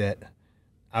think that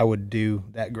I would do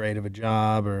that great of a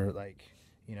job, or like,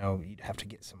 you'd have to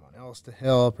get someone else to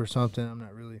help or something. I'm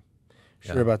not really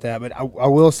sure about that. But I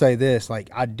will say this, like,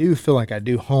 I do feel like I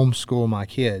do homeschool my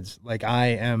kids. Like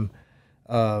I am,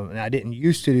 and I didn't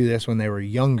used to do this when they were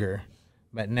younger,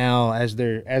 but now as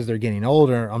they're getting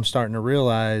older, I'm starting to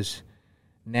realize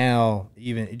now,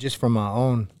 even just from my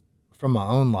own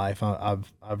life,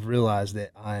 I've realized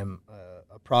that I'm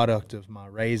a product of my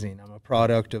raising. I'm a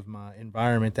product of my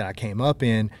environment that I came up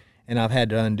in, and I've had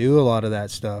to undo a lot of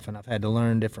that stuff, and I've had to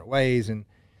learn different ways, and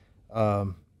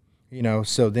so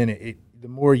then the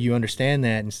more you understand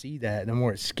that and see that, the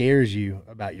more it scares you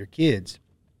about your kids.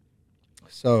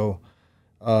 So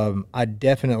I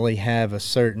definitely have a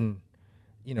certain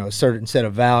set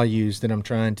of values that I'm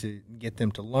trying to get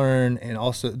them to learn, and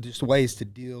also just ways to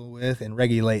deal with and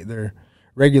regulate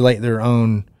their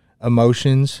own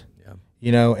emotions.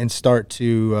 Yeah. And start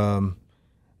to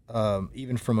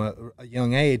even from a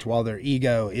young age, while their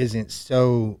ego isn't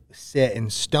so set in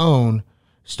stone,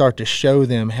 start to show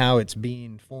them how it's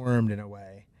being formed in a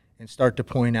way, and start to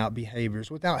point out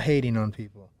behaviors without hating on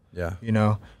people. Yeah.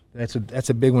 That's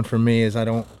a big one for me. Is I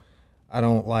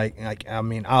don't like I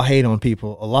mean, I'll hate on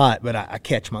people a lot, but I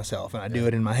catch myself and I do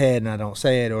it in my head and I don't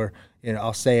say it, or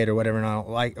I'll say it or whatever and I don't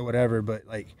like or whatever, but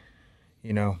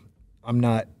I'm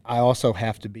not. I also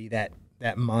have to be that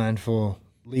mindful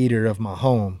leader of my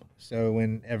home. So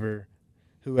whenever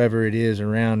whoever it is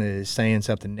around is saying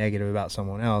something negative about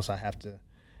someone else, I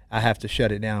have to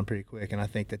shut it down pretty quick, and I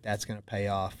think that's going to pay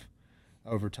off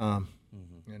over time.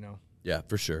 Yeah,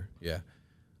 for sure. Yeah,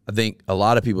 I think a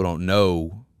lot of people don't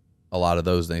know a lot of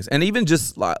those things, and even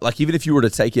just like even if you were to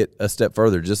take it a step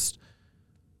further,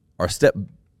 or a step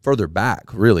further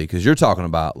back, really, because you're talking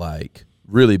about like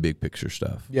really big picture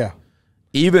stuff. Yeah.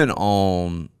 Even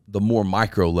on the more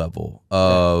micro level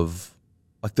of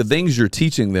like the things you're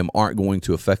teaching them aren't going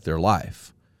to affect their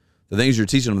life. The things you're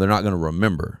teaching them, they're not going to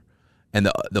remember. And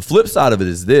the flip side of it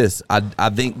is this. I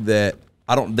don't think that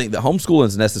homeschooling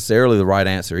is necessarily the right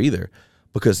answer either,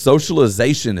 because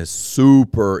socialization is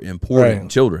super important in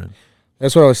children.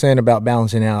 That's what I was saying about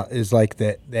balancing out, is like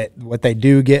that what they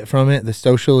do get from it, the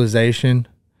socialization,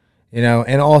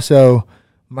 and also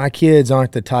my kids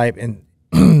aren't the type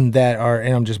that are,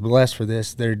 and I'm just blessed for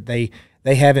this. They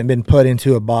haven't been put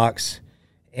into a box,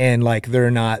 and like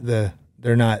they're not the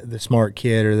smart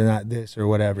kid, or they're not this or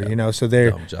whatever, so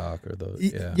they're dumb jock or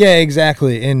the yeah,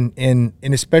 exactly. And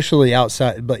especially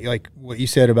outside, but like what you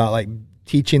said about like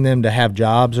teaching them to have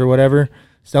jobs or whatever,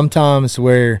 sometimes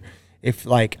where if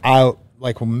like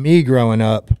when me growing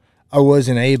up, I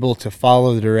wasn't able to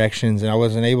follow the directions, and I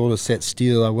wasn't able to sit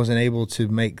still. I wasn't able to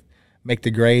make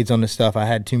the grades on the stuff. I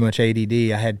had too much ADD.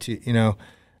 I had to,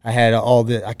 I had all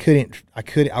the,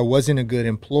 I wasn't a good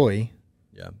employee.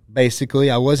 Yeah. Basically,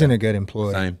 I wasn't a good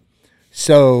employee. Same.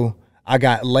 So I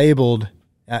got labeled,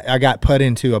 I got put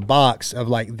into a box of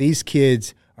like, these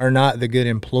kids are not the good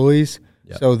employees,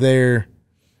 so they're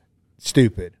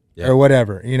stupid or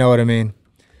whatever. You know what I mean?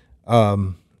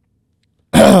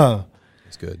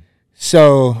 That's good.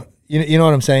 So, you know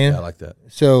what I'm saying? Yeah, I like that.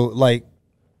 So like,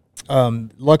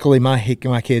 luckily my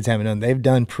kids haven't done, they've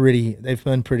done pretty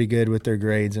good with their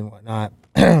grades and whatnot.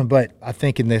 But I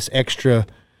think in this extra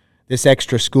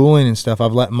schooling and stuff,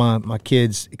 I've let my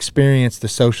kids experience the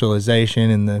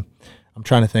socialization and I'm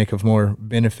trying to think of more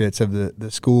benefits of the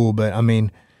school, but I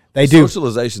mean, they do.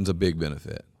 Socialization's a big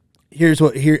benefit. This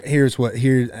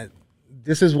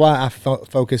is why I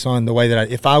focus on the way that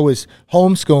if I was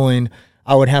homeschooling,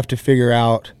 I would have to figure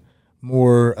out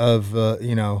more of,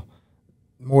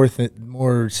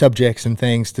 more subjects and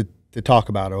things to talk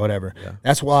about or whatever. Yeah.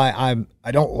 That's why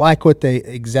I don't like what they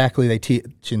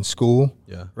teach in school.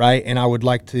 Yeah. Right. And I would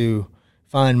like to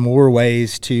find more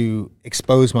ways to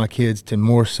expose my kids to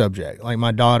more subject. Like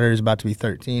my daughter is about to be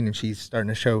 13 and she's starting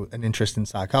to show an interest in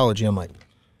psychology. I'm like,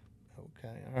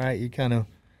 okay, all right, you kind of,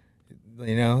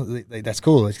 that's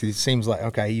cool. It seems like,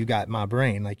 okay, you got my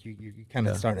brain. Like you kind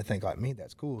of starting to think like me.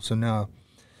 That's cool. So now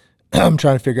I'm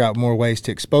trying to figure out more ways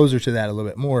to expose her to that a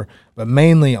little bit more, but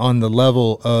mainly on the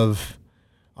level of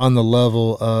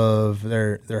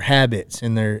their habits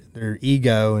and their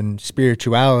ego and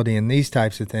spirituality and these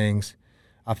types of things.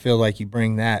 I feel like you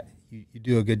bring that, you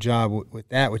do a good job with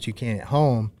that, which you can at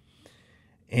home.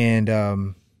 And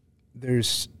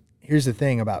here's the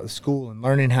thing about the school and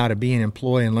learning how to be an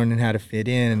employee and learning how to fit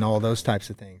in and all those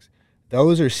types of things.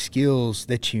 Those are skills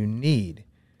that you need.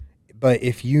 But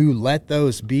if you let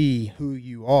those be who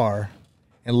you are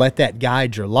and let that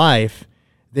guide your life,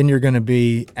 then you're going to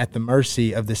be at the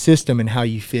mercy of the system and how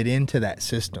you fit into that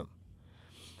system.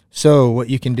 So what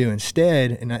you can do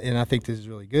instead, and I think this is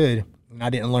really good, and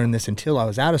I didn't learn this until I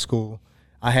was out of school,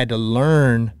 I had to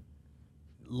learn,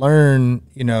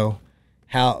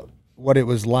 what it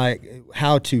was like,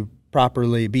 how to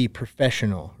properly be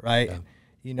professional, right?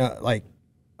 Yeah.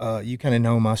 You kind of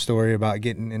know my story about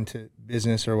getting into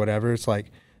business or whatever. It's like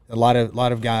a lot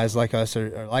of guys like us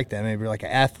are like that. Maybe like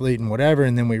an athlete and whatever,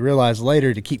 and then we realize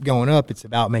later to keep going up, it's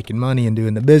about making money and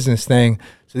doing the business thing.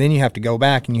 So then you have to go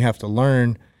back and you have to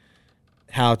learn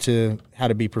how to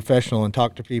be professional and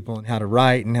talk to people and how to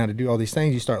write and how to do all these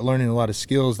things. You start learning a lot of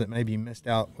skills that maybe you missed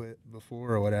out with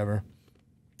before or whatever.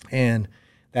 And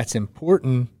that's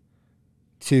important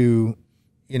to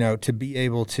be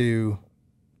able to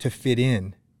fit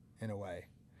in a way,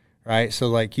 right? So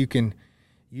like you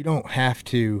don't have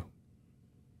to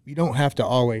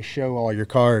always show all your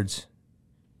cards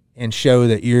and show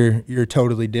that you're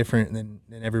totally different than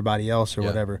everybody else or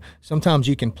whatever. Sometimes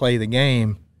you can play the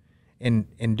game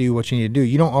and do what you need to do.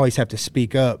 You don't always have to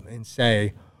speak up and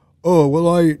say, oh,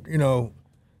 well,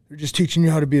 they're just teaching you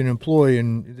how to be an employee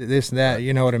and this and that.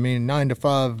 You know what I mean? 9 to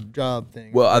 5 job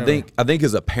thing. Well, I think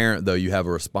as a parent, though, you have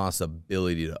a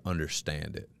responsibility to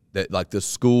understand it. That like the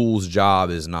school's job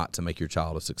is not to make your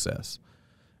child a success.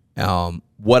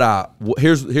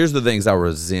 Here's the things I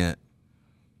resent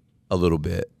a little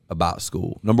bit about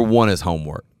school. Number one is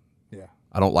homework. Yeah,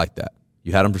 I don't like that.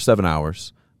 You had them for 7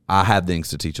 hours. I have things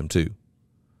to teach them too.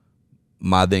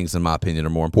 My things, in my opinion, are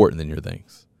more important than your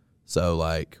things. So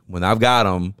like when I've got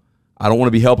them, I don't want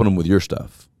to be helping them with your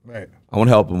stuff. right. I want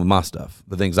to help them with my stuff,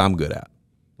 the things I'm good at.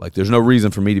 Like there's no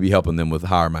reason for me to be helping them with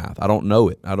higher math. I don't know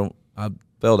it. I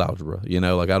failed algebra,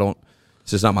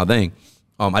 it's just not my thing.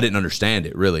 I didn't understand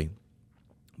it really,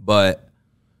 but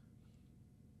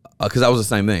because I was the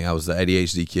same thing. I was the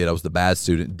ADHD kid. I was the bad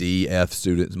student, D, F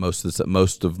student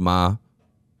most of my,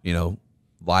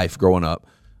 life growing up.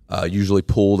 Usually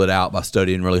pulled it out by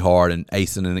studying really hard and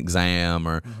acing an exam,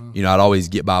 or I'd always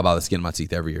get by the skin of my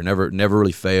teeth every year. Never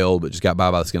really failed, but just got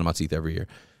by the skin of my teeth every year.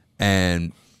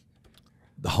 And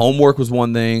the homework was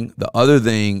one thing. The other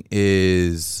thing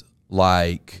is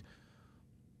like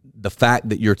the fact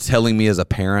that you're telling me as a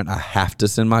parent I have to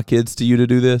send my kids to you to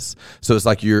do this. So it's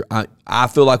like I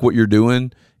feel like what you're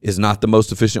doing is not the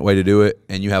most efficient way to do it,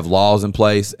 and you have laws in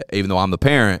place, even though I'm the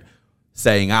parent,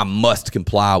 saying I must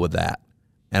comply with that.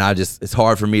 And it's just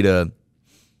hard for me to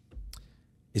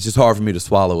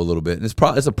swallow a little bit. And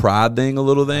it's a pride thing a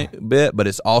little bit, but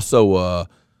it's also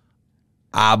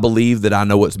I believe that I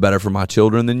know what's better for my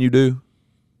children than you do.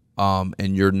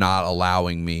 And you're not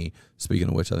allowing me, speaking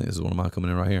of which, I think this is one of mine coming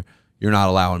in right here. You're not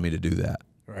allowing me to do that.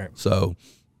 Right. So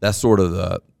that's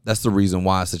that's the reason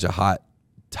why it's such a hot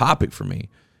topic for me,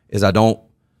 is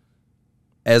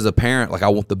as a parent, like I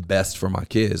want the best for my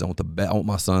kids. I want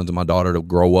my sons and my daughter to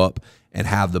grow up and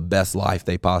have the best life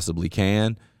they possibly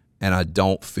can. And I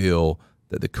don't feel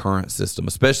that the current system,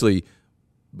 especially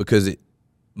because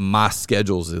my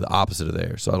schedules are the opposite of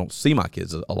theirs, so I don't see my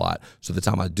kids a lot. So the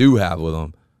time I do have with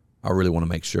them, I really want to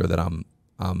make sure that I'm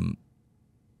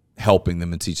helping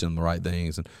them and teaching them the right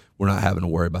things, and we're not having to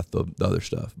worry about the other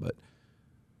stuff. But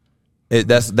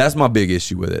that's my big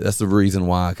issue with it. That's the reason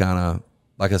why I kind of,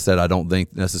 like I said, I don't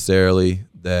think necessarily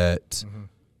that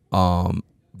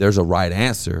there's a right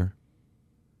answer.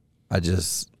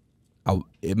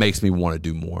 It makes me want to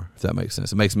do more, if that makes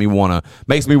sense. It makes me want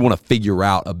to figure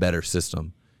out a better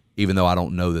system, even though I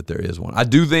don't know that there is one. I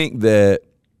do think that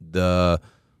the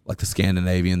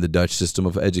Scandinavian, the Dutch system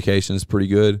of education is pretty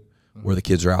good, where the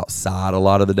kids are outside a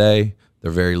lot of the day.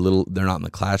 They're not in the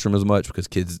classroom as much, because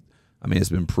kids, it's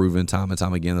been proven time and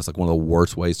time again, that's like one of the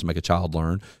worst ways to make a child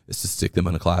learn is to stick them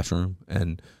in a classroom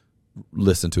and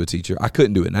listen to a teacher. I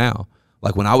couldn't do it now.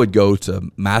 Like when I would go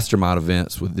to mastermind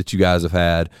events that you guys have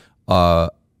had,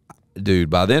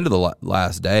 dude, by the end of the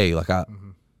last day, like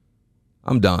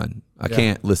I'm done. I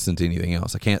can't listen to anything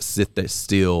else. I can't sit there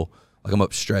still. Like I'm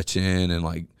up stretching and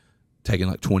like taking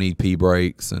like 20 pee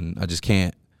breaks, and I just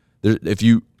can't.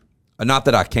 Not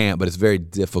that I can't, but it's very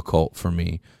difficult for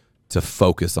me to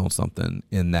focus on something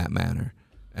in that manner.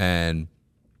 And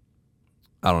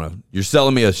I don't know. You're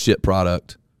selling me a shit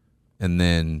product and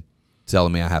then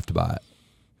telling me I have to buy it.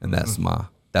 And that's my.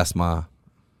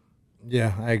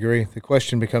 Yeah, I agree. The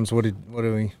question becomes, what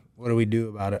do we do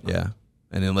about it? Yeah.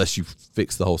 And unless you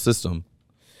fix the whole system.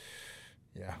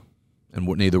 Yeah. And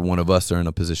neither one of us are in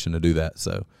a position to do that.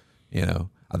 So,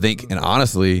 I think, and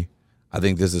honestly, I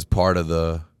think this is part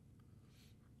of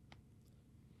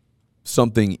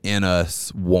something in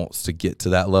us wants to get to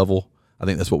that level. I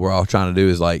think that's what we're all trying to do,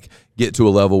 is like get to a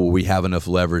level where we have enough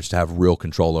leverage to have real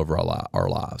control over our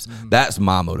lives. Mm-hmm. That's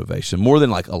my motivation. More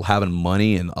than like having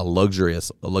money and a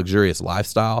luxurious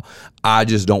lifestyle, I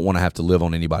just don't want to have to live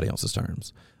on anybody else's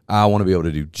terms. I want to be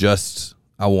able to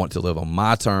I want to live on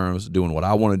my terms, doing what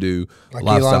I want to do, like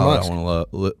lifestyle that I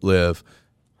want to live.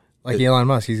 Like Elon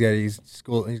Musk, he's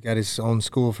got his own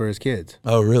school for his kids.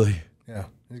 Oh, really? Yeah.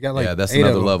 He's got like that's 8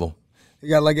 another level. He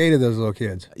got like 8 of those little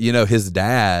kids. His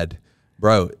dad,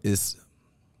 bro, it's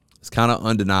kind of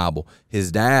undeniable.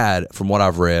 His dad, from what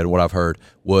I've read, what I've heard,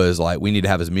 was like, we need to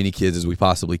have as many kids as we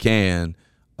possibly can.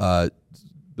 The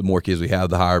more kids we have,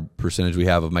 the higher percentage we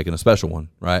have of making a special one,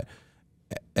 right?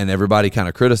 And everybody kind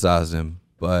of criticized him,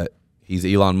 but he's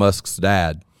Elon Musk's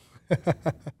dad.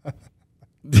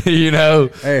 you know,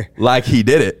 Hey. like he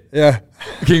did it. Yeah.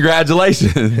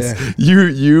 Congratulations. Yeah.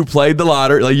 You played the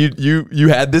lottery. Like you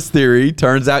had this theory.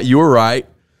 Turns out you were right.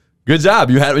 Good job.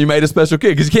 You made a special kid,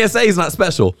 because you can't say he's not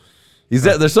special.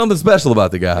 There's something special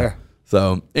about the guy. Yeah.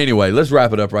 So anyway, let's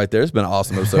wrap it up right there. It's been an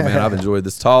awesome episode, man. I've enjoyed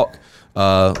this talk.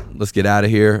 Let's get out of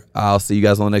here. I'll see you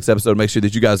guys on the next episode. Make sure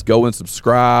that you guys go and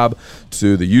subscribe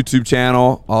to the YouTube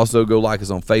channel. Also, go like us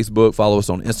on Facebook. Follow us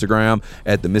on Instagram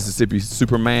at the Mississippi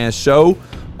Superman Show.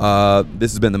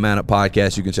 This has been the Man Up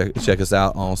Podcast. You can check us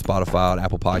out on Spotify, and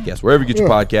Apple Podcasts, wherever you get your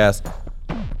podcasts.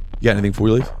 You got anything before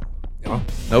you leave? No. Nope.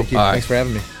 Thank you. All right. Thanks for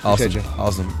having me. Awesome. Appreciate you.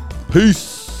 Awesome.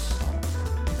 Peace.